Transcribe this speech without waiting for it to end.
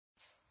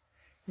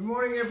Good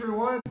morning,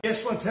 everyone.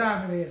 Guess what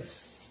time it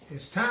is?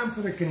 It's time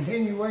for the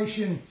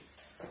continuation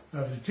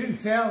of the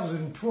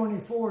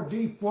 2024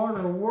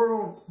 Deepwater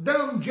World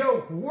Dumb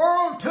Joke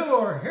World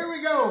Tour. Here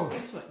we go.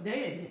 Guess what day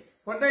it is?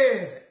 What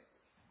day is it?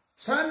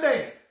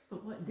 Sunday.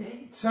 But what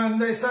day?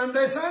 Sunday,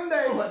 Sunday,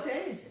 Sunday. Well, what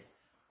day is it?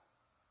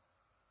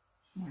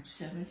 March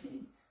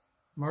 17th.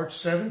 March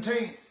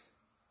 17th.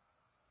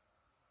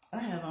 I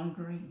have on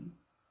green.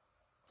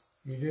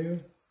 You do?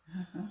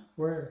 Uh-huh.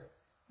 Where?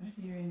 Right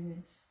here in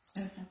this. I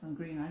have on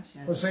green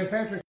eyeshadow. Well, St.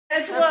 Patrick's.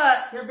 Guess what?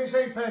 Happy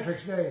St.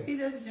 Patrick's Day. He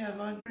doesn't have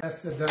on green.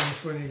 That's the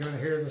dumbest one you're going to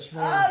hear this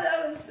morning. Oh,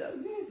 that was so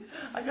good.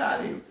 I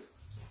got him.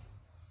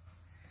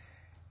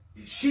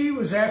 She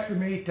was after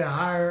me to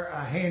hire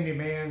a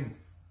handyman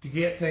to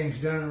get things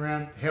done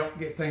around, help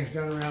get things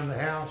done around the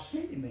house.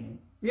 Handyman?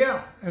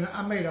 Yeah, and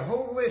I made a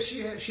whole list.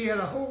 She had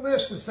a whole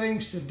list of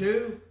things to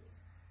do,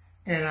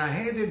 and I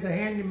handed the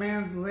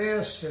handyman the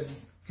list and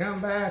come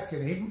back,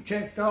 and he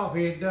checked off.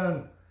 He had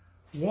done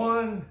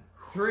 1,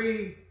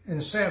 3,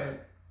 and 7.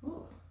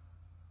 Ooh.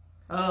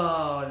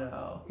 Oh,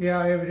 no.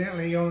 Yeah,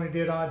 evidently he only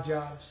did odd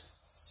jobs.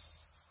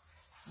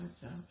 Odd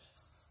jobs.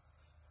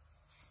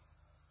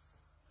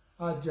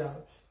 Odd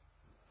jobs.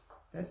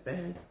 That's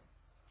bad.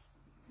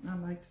 I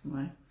liked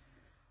my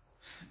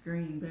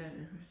green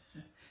better.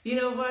 You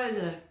know why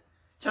the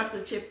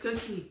chocolate chip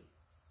cookie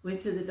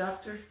went to the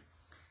doctor?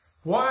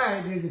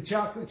 Why did the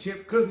chocolate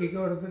chip cookie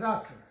go to the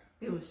doctor?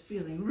 It was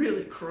feeling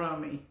really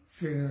crummy.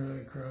 Feeling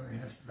really crummy.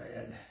 That's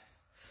bad.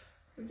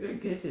 We're doing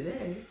good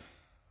today.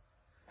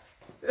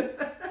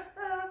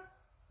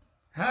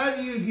 How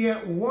do you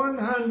get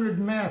 100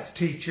 math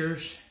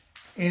teachers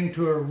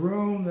into a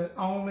room that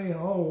only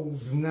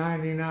holds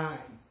 99?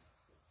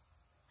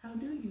 How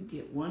do you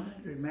get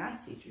 100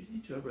 math teachers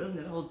into a room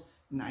that holds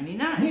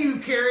 99? You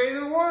carry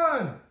the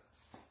one.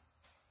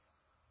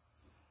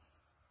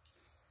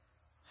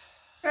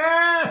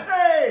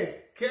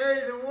 Hey,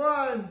 carry the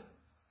one.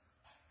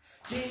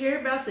 Did you hear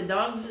about the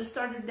dogs that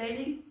started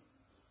dating?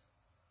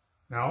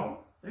 No.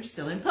 They're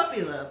still in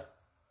puppy love.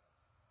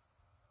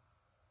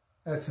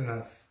 That's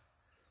enough.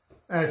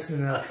 That's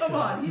enough. Oh, come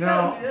on. You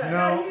know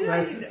you do.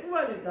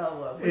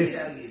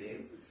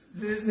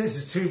 This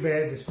is too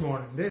bad this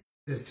morning. This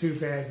is too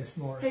bad this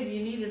morning. Hey, do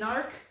you need an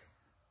arc?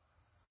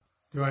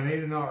 Do I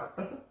need an arc?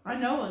 I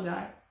know a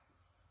guy.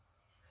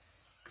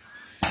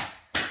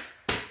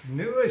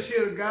 Knew I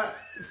should have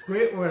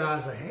quit when I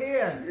was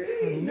ahead.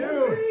 Green,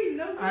 no green.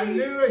 I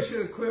knew I should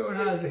have quit when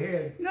I was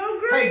ahead. No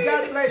green. Hey,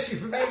 God bless you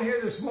for being here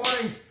this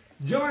morning.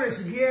 Join us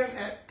again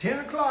at 10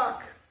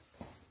 o'clock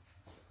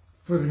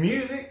for the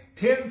music,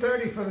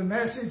 10:30 for the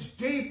message.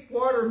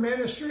 Deepwater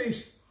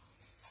Ministries.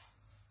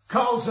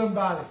 Call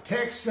somebody,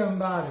 text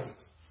somebody,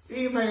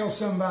 email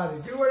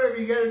somebody, do whatever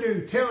you got to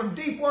do. Tell them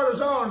Deepwater's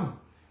on.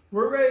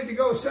 We're ready to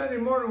go Sunday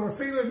morning. We're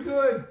feeling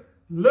good,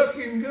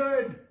 looking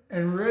good,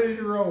 and ready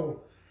to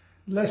roll.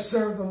 Let's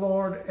serve the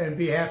Lord and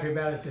be happy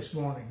about it this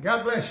morning.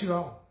 God bless you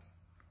all.